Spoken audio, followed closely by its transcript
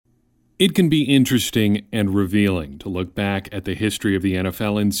It can be interesting and revealing to look back at the history of the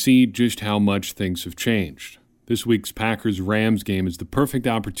NFL and see just how much things have changed. This week's Packers-Rams game is the perfect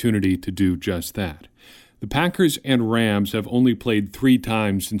opportunity to do just that. The Packers and Rams have only played 3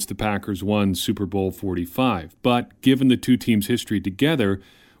 times since the Packers won Super Bowl 45, but given the two teams' history together,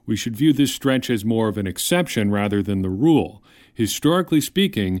 we should view this stretch as more of an exception rather than the rule. Historically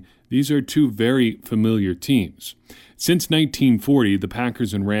speaking, these are two very familiar teams. Since 1940, the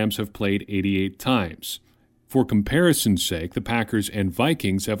Packers and Rams have played 88 times. For comparison's sake, the Packers and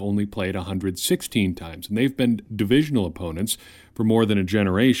Vikings have only played 116 times, and they've been divisional opponents for more than a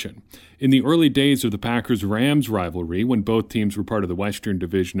generation. In the early days of the Packers-Rams rivalry, when both teams were part of the Western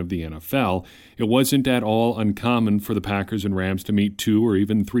Division of the NFL, it wasn't at all uncommon for the Packers and Rams to meet 2 or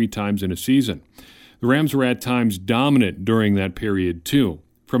even 3 times in a season. The Rams were at times dominant during that period, too.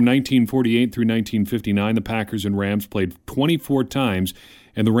 From 1948 through 1959, the Packers and Rams played 24 times,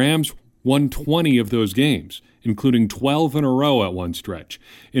 and the Rams won 20 of those games, including 12 in a row at one stretch.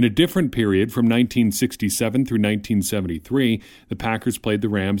 In a different period, from 1967 through 1973, the Packers played the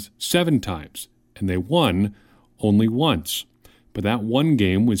Rams 7 times, and they won only once. But that one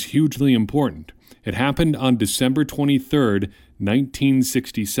game was hugely important. It happened on December 23rd,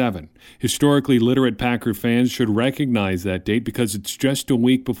 1967. Historically literate Packer fans should recognize that date because it's just a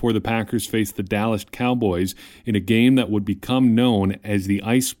week before the Packers faced the Dallas Cowboys in a game that would become known as the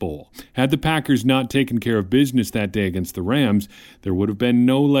Ice Bowl. Had the Packers not taken care of business that day against the Rams, there would have been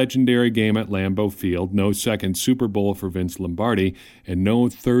no legendary game at Lambeau Field, no second Super Bowl for Vince Lombardi, and no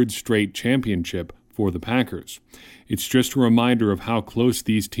third straight championship for the Packers. It's just a reminder of how close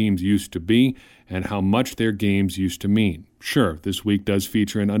these teams used to be and how much their games used to mean. Sure, this week does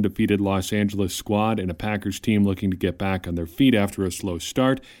feature an undefeated Los Angeles squad and a Packers team looking to get back on their feet after a slow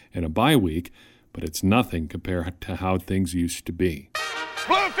start and a bye week, but it's nothing compared to how things used to be.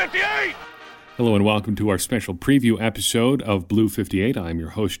 Blue 58! Hello and welcome to our special preview episode of Blue 58. I'm your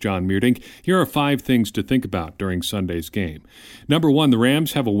host, John Meerdink. Here are 5 things to think about during Sunday's game. Number 1, the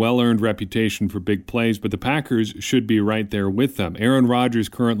Rams have a well-earned reputation for big plays, but the Packers should be right there with them. Aaron Rodgers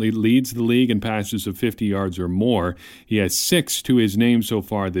currently leads the league in passes of 50 yards or more. He has 6 to his name so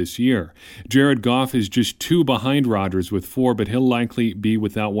far this year. Jared Goff is just 2 behind Rodgers with 4, but he'll likely be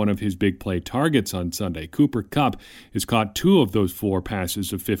without one of his big play targets on Sunday. Cooper Kupp has caught 2 of those 4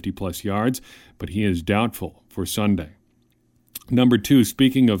 passes of 50-plus yards, but he is doubtful for Sunday. Number 2,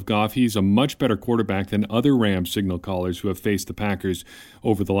 speaking of Goff, he's a much better quarterback than other Rams signal callers who have faced the Packers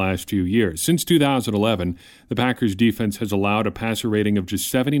over the last few years. Since 2011, the Packers defense has allowed a passer rating of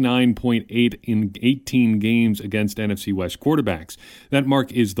just 79.8 in 18 games against NFC West quarterbacks. That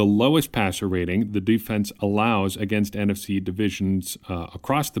mark is the lowest passer rating the defense allows against NFC divisions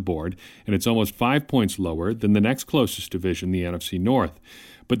across the board, and it's almost 5 points lower than the next closest division, the NFC North.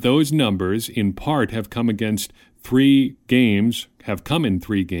 But those numbers, in part, have come in 3 games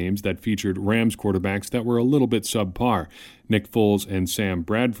that featured Rams quarterbacks that were a little bit subpar. Nick Foles and Sam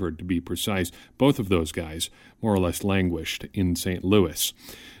Bradford, to be precise. Both of those guys more or less languished in St. Louis.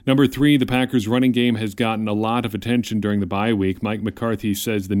 Number 3, the Packers' running game has gotten a lot of attention during the bye week. Mike McCarthy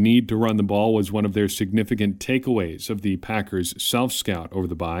says the need to run the ball was one of their significant takeaways of the Packers' self-scout over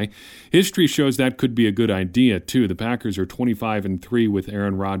the bye. History shows that could be a good idea, too. The Packers are 25-3 with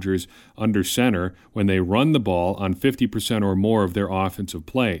Aaron Rodgers under center when they run the ball on 50% or more of their offensive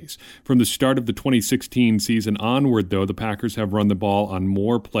plays. From the start of the 2016 season onward, though, the Packers have run the ball on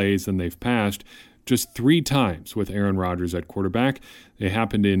more plays than they've passed, just 3 times with Aaron Rodgers at quarterback. They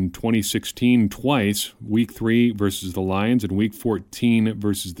happened in 2016 twice, Week 3 versus the Lions and Week 14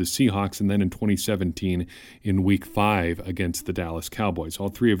 versus the Seahawks, and then in 2017 in Week 5 against the Dallas Cowboys. All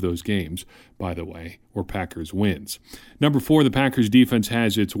 3 of those games, by the way, were Packers wins. Number 4, the Packers defense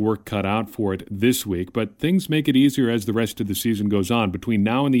has its work cut out for it this week, but things make it easier as the rest of the season goes on. Between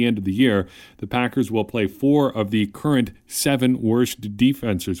now and the end of the year, the Packers will play 4 of the current 7 worst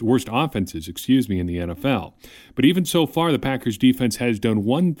offenses, in the NFL. But even so far, the Packers defense has done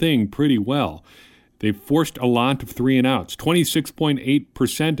one thing pretty well. They've forced a lot of 3-and-outs.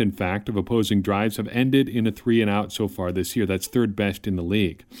 26.8%, in fact, of opposing drives have ended in a 3-and-out so far this year. That's 3rd best in the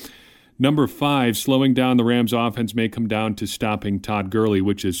league. Number 5, slowing down the Rams' offense may come down to stopping Todd Gurley,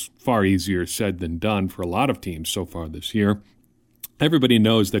 which is far easier said than done for a lot of teams so far this year. Everybody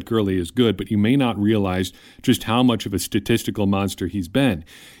knows that Gurley is good, but you may not realize just how much of a statistical monster he's been.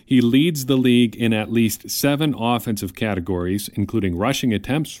 He leads the league in at least 7 offensive categories, including rushing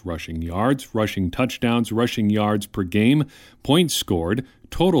attempts, rushing yards, rushing touchdowns, rushing yards per game, points scored,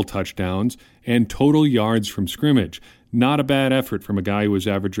 total touchdowns, and total yards from scrimmage. Not a bad effort from a guy who was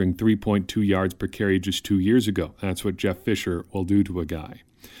averaging 3.2 yards per carry just 2 years ago. That's what Jeff Fisher will do to a guy.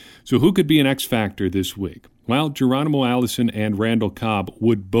 So who could be an X factor this week? Well, Geronimo Allison and Randall Cobb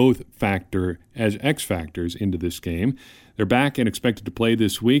would both factor as X factors into this game. They're back and expected to play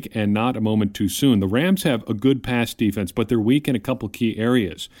this week, and not a moment too soon. The Rams have a good pass defense, but they're weak in a couple key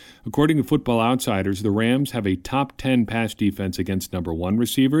areas. According to Football Outsiders, the Rams have a top 10 pass defense against number 1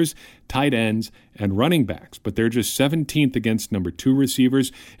 receivers, tight ends, and running backs, but they're just 17th against number 2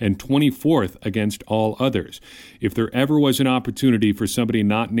 receivers and 24th against all others. If there ever was an opportunity for somebody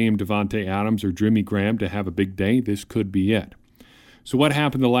not named Davante Adams or Jimmy Graham to have a big day, this could be it. So what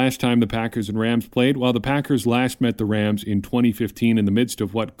happened the last time the Packers and Rams played? Well, the Packers last met the Rams in 2015 in the midst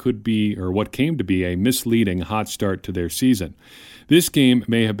of what came to be a misleading hot start to their season. This game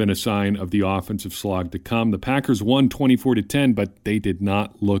may have been a sign of the offensive slog to come. The Packers won 24-10, but they did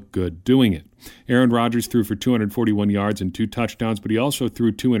not look good doing it. Aaron Rodgers threw for 241 yards and 2 touchdowns, but he also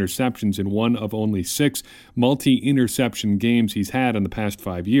threw 2 interceptions in one of only 6 multi-interception games he's had in the past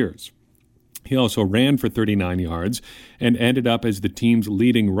 5 years. He also ran for 39 yards and ended up as the team's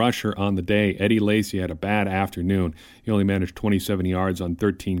leading rusher on the day. Eddie Lacy had a bad afternoon. He only managed 27 yards on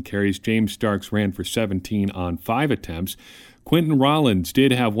 13 carries. James Starks ran for 17 on 5 attempts. Quentin Rollins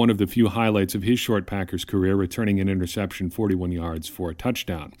did have one of the few highlights of his short Packers career, returning an interception 41 yards for a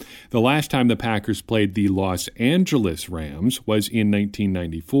touchdown. The last time the Packers played the Los Angeles Rams was in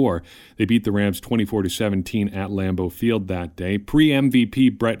 1994. They beat the Rams 24-17 at Lambeau Field that day.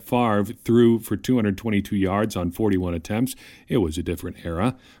 Pre-MVP Brett Favre threw for 222 yards on 41 attempts. It was a different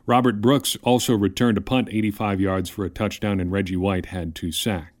era. Robert Brooks also returned a punt 85 yards for a touchdown, and Reggie White had 2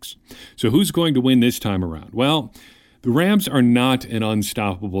 sacks. So who's going to win this time around? Well, the Rams are not an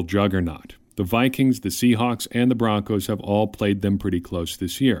unstoppable juggernaut. The Vikings, the Seahawks, and the Broncos have all played them pretty close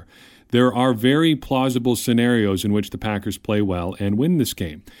this year. There are very plausible scenarios in which the Packers play well and win this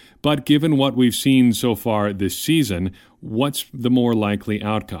game. But given what we've seen so far this season, what's the more likely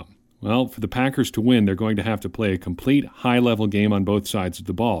outcome? Well, for the Packers to win, they're going to have to play a complete high-level game on both sides of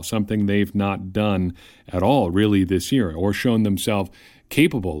the ball, something they've not done at all really this year or shown themselves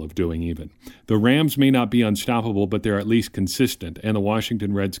capable of doing even. The Rams may not be unstoppable, but they're at least consistent, and the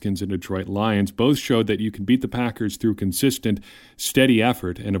Washington Redskins and Detroit Lions both showed that you can beat the Packers through consistent, steady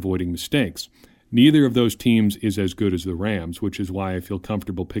effort and avoiding mistakes. Neither of those teams is as good as the Rams, which is why I feel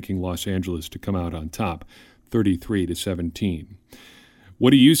comfortable picking Los Angeles to come out on top, 33-17.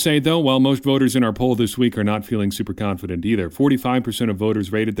 What do you say, though? Well, most voters in our poll this week are not feeling super confident either. 45% of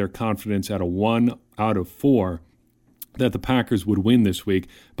voters rated their confidence at a 1 out of 4 that the Packers would win this week,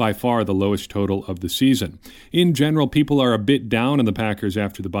 by far the lowest total of the season. In general, people are a bit down on the Packers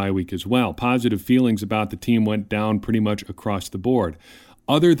after the bye week as well. Positive feelings about the team went down pretty much across the board.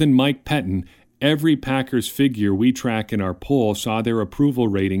 Other than Mike Pettin, every Packers figure we track in our poll saw their approval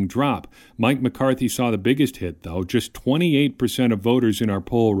rating drop. Mike McCarthy saw the biggest hit, though. Just 28% of voters in our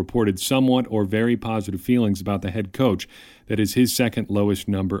poll reported somewhat or very positive feelings about the head coach. That is his second lowest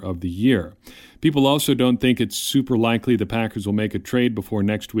number of the year. People also don't think it's super likely the Packers will make a trade before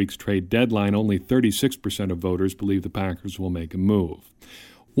next week's trade deadline. Only 36% of voters believe the Packers will make a move.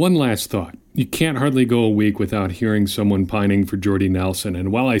 One last thought. You can't hardly go a week without hearing someone pining for Jordy Nelson,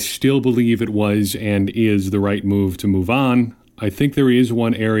 and while I still believe it was and is the right move to move on, I think there is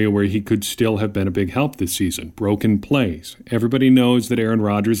one area where he could still have been a big help this season: broken plays. Everybody knows that Aaron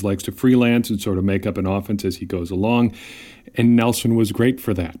Rodgers likes to freelance and sort of make up an offense as he goes along, and Nelson was great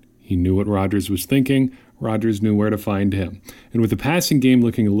for that. He knew what Rodgers was thinking. Rodgers knew where to find him. And with the passing game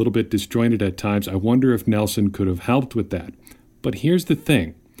looking a little bit disjointed at times, I wonder if Nelson could have helped with that. But here's the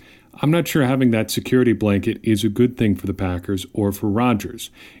thing. I'm not sure having that security blanket is a good thing for the Packers or for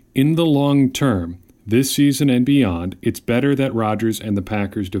Rodgers. In the long term, this season and beyond, it's better that Rodgers and the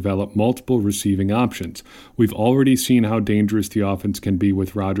Packers develop multiple receiving options. We've already seen how dangerous the offense can be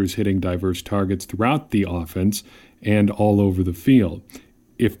with Rodgers hitting diverse targets throughout the offense and all over the field.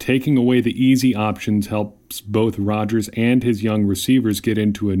 If taking away the easy options helps both Rodgers and his young receivers get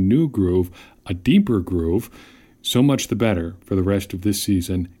into a new groove, a deeper groove, so much the better for the rest of this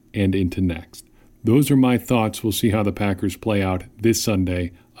season and into next. Those are my thoughts. We'll see how the Packers play out this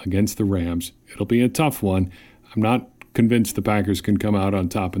Sunday against the Rams. It'll be a tough one. I'm not convinced the Packers can come out on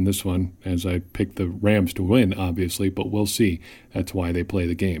top in this one, as I picked the Rams to win, obviously, but we'll see. That's why they play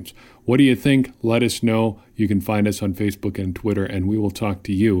the games. What do you think? Let us know. You can find us on Facebook and Twitter, and we will talk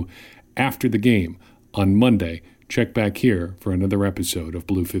to you after the game on Monday. Check back here for another episode of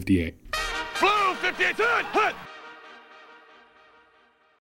Blue 58. Blue 58, hut!